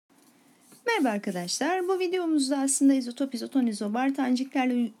Merhaba arkadaşlar. Bu videomuzda aslında izotop, izoton, izobar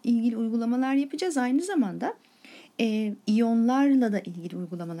taneciklerle ilgili uygulamalar yapacağız. Aynı zamanda iyonlarla da ilgili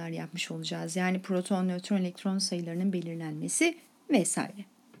uygulamalar yapmış olacağız. Yani proton, nötron, elektron sayılarının belirlenmesi vesaire.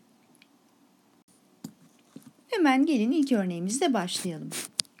 Hemen gelin ilk örneğimizle başlayalım.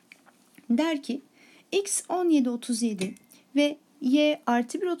 Der ki X 1737 ve Y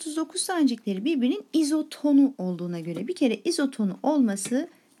artı 1 39 tanecikleri birbirinin izotonu olduğuna göre bir kere izotonu olması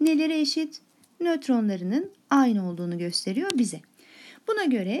nelere eşit? Nötronlarının aynı olduğunu gösteriyor bize. Buna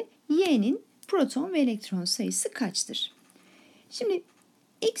göre Y'nin proton ve elektron sayısı kaçtır? Şimdi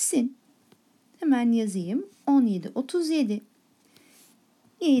X'in hemen yazayım 17, 37.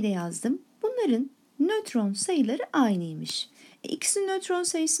 Y'yi de yazdım. Bunların nötron sayıları aynıymış. X'in nötron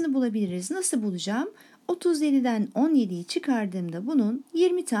sayısını bulabiliriz. Nasıl bulacağım? 37'den 17'yi çıkardığımda bunun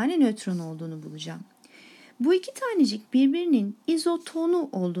 20 tane nötron olduğunu bulacağım. Bu iki tanecik birbirinin izotonu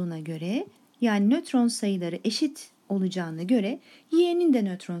olduğuna göre, yani nötron sayıları eşit olacağına göre Y'nin de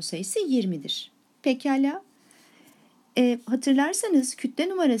nötron sayısı 20'dir. Pekala. Hatırlarsanız kütle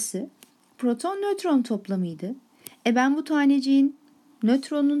numarası proton-nötron toplamıydı. Ben bu taneciğin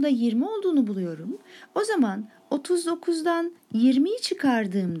nötronun da 20 olduğunu buluyorum. O zaman 39'dan 20'yi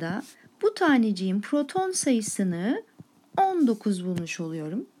çıkardığımda bu taneciğin proton sayısını 19 bulmuş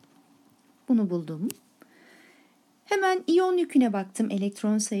oluyorum. Bunu buldum. Hemen iyon yüküne baktım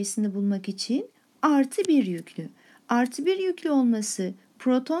elektron sayısını bulmak için. Artı 1 yüklü. Artı 1 yüklü olması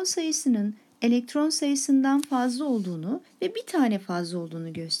proton sayısının elektron sayısından fazla olduğunu ve bir tane fazla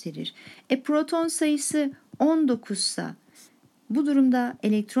olduğunu gösterir. Proton sayısı 19 ise bu durumda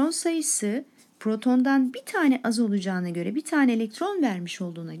elektron sayısı protondan bir tane az olacağına göre, bir tane elektron vermiş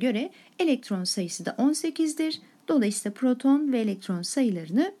olduğuna göre elektron sayısı da 18'dir. Dolayısıyla proton ve elektron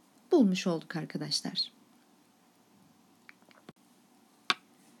sayılarını bulmuş olduk arkadaşlar.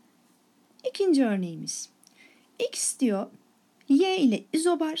 İkinci örneğimiz. X diyor Y ile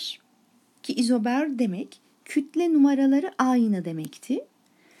izobar, ki izobar demek kütle numaraları aynı demekti.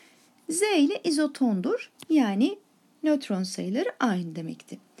 Z ile izotondur, yani nötron sayıları aynı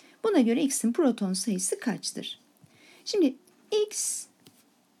demekti. Buna göre X'in proton sayısı kaçtır? Şimdi X,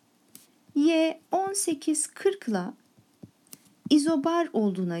 Y 18-40 ile izobar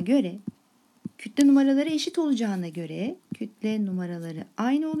olduğuna göre, kütle numaraları eşit olacağına göre kütle numaraları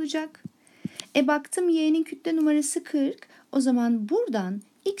aynı olacak. Baktım Y'nin kütle numarası 40. O zaman buradan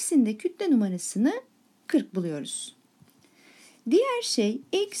X'in de kütle numarasını 40 buluyoruz. Diğer şey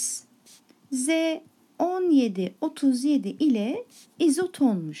X, Z 17, 37 ile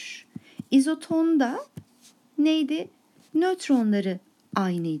izotonmuş. İzotonda neydi? Nötronları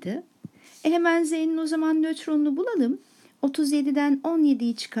aynıydı. Hemen Z'nin o zaman nötronunu bulalım. 37'den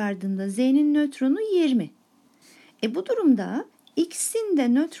 17'yi çıkardığında Z'nin nötronu 20. Bu durumda X'in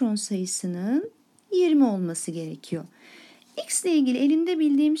de nötron sayısının 20 olması gerekiyor. X ile ilgili elimde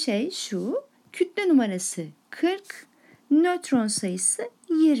bildiğim şey şu. Kütle numarası 40, nötron sayısı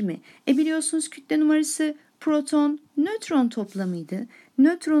 20. Biliyorsunuz kütle numarası proton, nötron toplamıydı.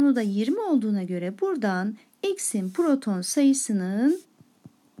 Nötronu da 20 olduğuna göre buradan X'in proton sayısının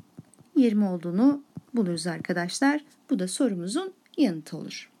 20 olduğunu buluruz arkadaşlar. Bu da sorumuzun yanıtı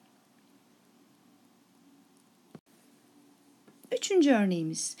olur. Üçüncü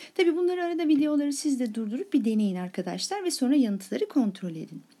örneğimiz. Tabii bunları arada videoları siz de durdurup bir deneyin arkadaşlar ve sonra yanıtları kontrol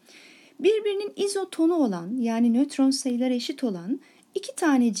edin. Birbirinin izotonu olan, yani nötron sayıları eşit olan iki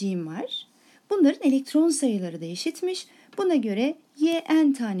taneciğim var. Bunların elektron sayıları da eşitmiş. Buna göre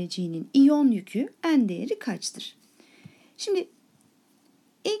Yn taneciğinin iyon yükü n değeri kaçtır? Şimdi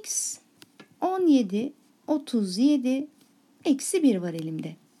X 17, 37, eksi 1 var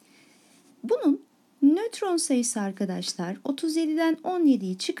elimde. Bunun nötron sayısı arkadaşlar 37'den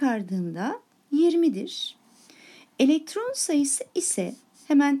 17'yi çıkardığımda 20'dir. Elektron sayısı ise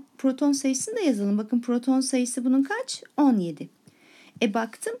hemen proton sayısını da yazalım. Bakın proton sayısı bunun kaç? 17.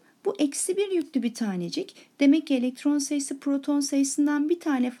 Baktım bu eksi 1 yüklü bir tanecik. Demek ki elektron sayısı proton sayısından bir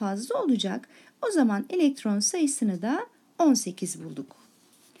tane fazla olacak. O zaman elektron sayısını da 18 bulduk.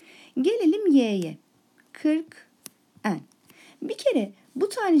 Gelelim Y'ye. 40 N. Bir kere bu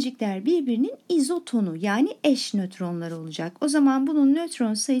tanecikler birbirinin izotonu, yani eş nötronlar olacak. O zaman bunun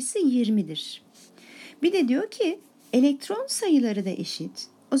nötron sayısı 20'dir. Bir de diyor ki elektron sayıları da eşit.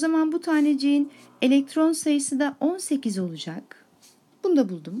 O zaman bu taneciğin elektron sayısı da 18 olacak. Bunu da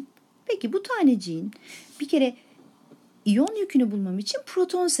buldum. Peki bu taneciğin bir kere iyon yükünü bulmam için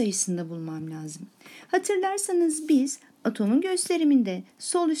proton sayısını da bulmam lazım. Hatırlarsanız biz atomun gösteriminde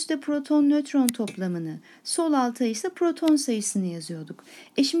sol üstte proton nötron toplamını, sol alta ise proton sayısını yazıyorduk.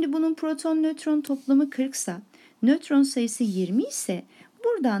 Şimdi bunun proton nötron toplamı 40 ise, nötron sayısı 20 ise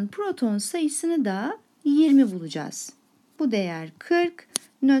Buradan proton sayısını da 20 bulacağız. Bu değer 40,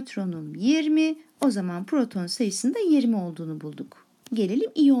 nötronum 20. O zaman proton sayısında 20 olduğunu bulduk.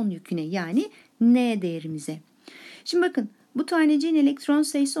 Gelelim iyon yüküne, yani N değerimize. Şimdi bakın, bu taneciğin elektron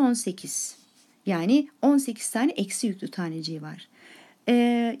sayısı 18. Yani 18 tane eksi yüklü taneciği var.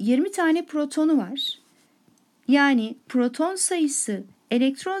 20 tane protonu var. Yani proton sayısı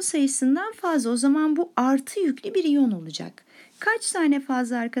elektron sayısından fazla. O zaman bu artı yüklü bir iyon olacak. Kaç tane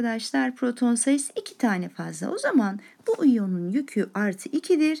fazla arkadaşlar? Proton sayısı 2 tane fazla. O zaman bu iyonun yükü artı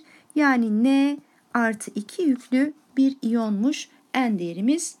 2'dir. Yani N artı 2 yüklü bir iyonmuş. N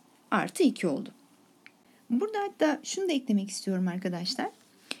değerimiz artı 2 oldu. Burada hatta şunu da eklemek istiyorum arkadaşlar.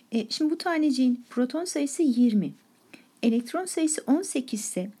 Şimdi bu taneciğin proton sayısı 20. Elektron sayısı 18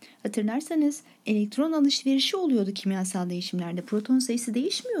 ise, hatırlarsanız elektron alışverişi oluyordu kimyasal değişimlerde. Proton sayısı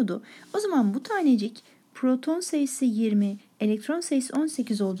değişmiyordu. O zaman bu tanecik proton sayısı 20, elektron sayısı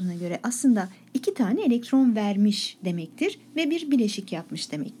 18 olduğuna göre aslında 2 tane elektron vermiş demektir ve bir bileşik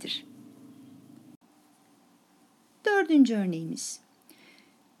yapmış demektir. 4. örneğimiz.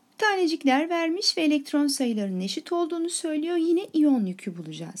 Tanecikler vermiş ve elektron sayılarının eşit olduğunu söylüyor. Yine iyon yükü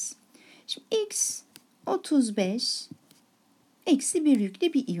bulacağız. Şimdi X 35 eksi 1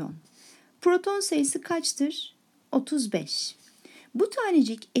 yüklü bir iyon. Proton sayısı kaçtır? 35. Bu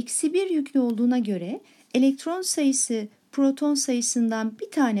tanecik eksi 1 yüklü olduğuna göre elektron sayısı proton sayısından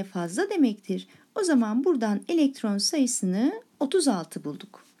bir tane fazla demektir. O zaman buradan elektron sayısını 36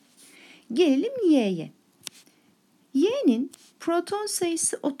 bulduk. Gelelim Y'ye. Y'nin proton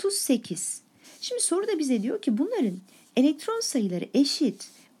sayısı 38. Şimdi soruda bize diyor ki bunların elektron sayıları eşit.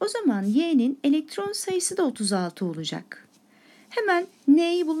 O zaman Y'nin elektron sayısı da 36 olacak. Hemen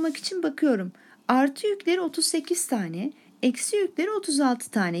N'yi bulmak için bakıyorum. Artı yükleri 38 tane, eksi yükleri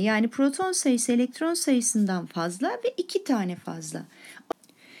 36 tane. Yani proton sayısı elektron sayısından fazla ve 2 tane fazla.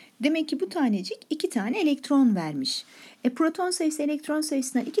 Demek ki bu tanecik 2 tane elektron vermiş. Proton sayısı elektron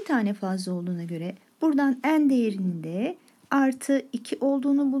sayısından 2 tane fazla olduğuna göre buradan N değerinin de artı 2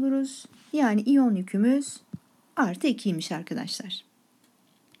 olduğunu buluruz. Yani iyon yükümüz artı 2'ymiş arkadaşlar.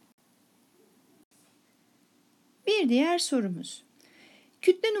 Bir diğer sorumuz.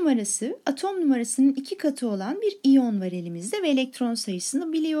 Kütle numarası atom numarasının 2 katı olan bir iyon var elimizde ve elektron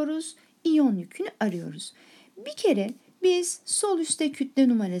sayısını biliyoruz. İyon yükünü arıyoruz. Bir kere biz sol üstte kütle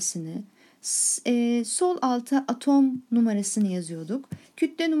numarasını, sol alta atom numarasını yazıyorduk.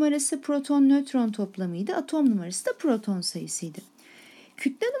 Kütle numarası proton nötron toplamıydı. Atom numarası da proton sayısıydı.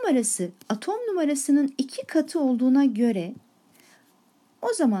 Kütle numarası atom numarasının 2 katı olduğuna göre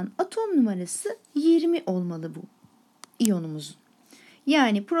o zaman atom numarası 20 olmalı bu iyonumuzun.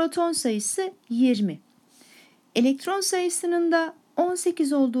 Yani proton sayısı 20. Elektron sayısının da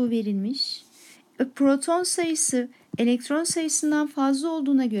 18 olduğu verilmiş. Proton sayısı elektron sayısından fazla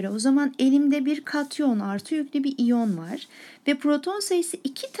olduğuna göre o zaman elimde bir katyon artı yüklü bir iyon var. Ve proton sayısı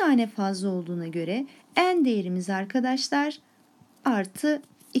 2 tane fazla olduğuna göre N değerimiz arkadaşlar artı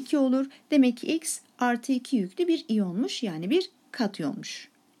 2 olur. Demek ki X artı 2 yüklü bir iyonmuş, yani bir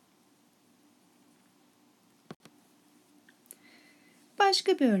katyonmuş.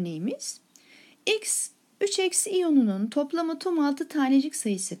 Başka bir örneğimiz. X 3 eksi iyonunun toplam atom altı tanecik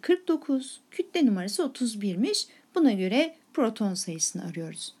sayısı 49, kütle numarası 31'miş. Buna göre proton sayısını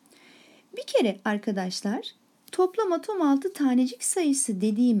arıyoruz. Bir kere arkadaşlar toplam atom altı tanecik sayısı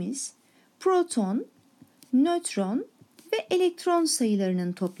dediğimiz proton, nötron ve elektron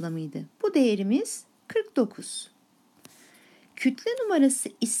sayılarının toplamıydı. Bu değerimiz 49. Kütle numarası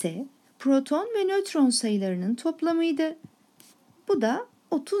ise proton ve nötron sayılarının toplamıydı. Bu da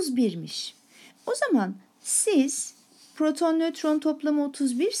 31'miş. O zaman siz proton nötron toplamı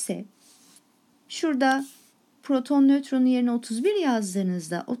 31 ise şurada proton nötronun yerine 31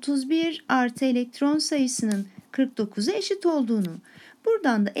 yazdığınızda 31 artı elektron sayısının 49'a eşit olduğunu,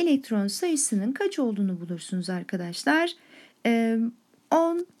 buradan da elektron sayısının kaç olduğunu bulursunuz arkadaşlar.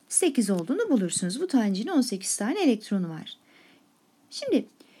 18 olduğunu bulursunuz. Bu tanecinin 18 tane elektronu var. Şimdi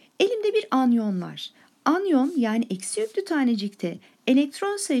elimde bir anyon var. Anyon, yani eksi yüklü tanecikte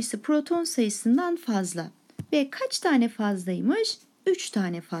elektron sayısı proton sayısından fazla. Ve kaç tane fazlaymış? 3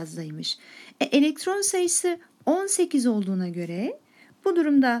 tane fazlaymış. Elektron sayısı 18 olduğuna göre bu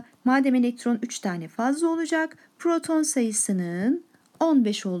durumda madem elektron 3 tane fazla olacak, proton sayısının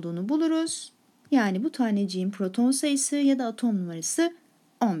 15 olduğunu buluruz. Yani bu taneciğin proton sayısı ya da atom numarası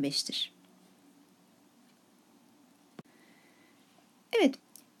 15'tir. Evet,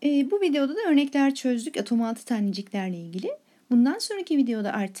 bu videoda da örnekler çözdük atom altı taneciklerle ilgili. Bundan sonraki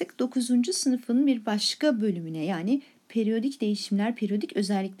videoda artık 9. sınıfın bir başka bölümüne, yani periyodik değişimler, periyodik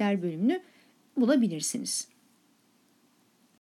özellikler bölümünü bulabilirsiniz.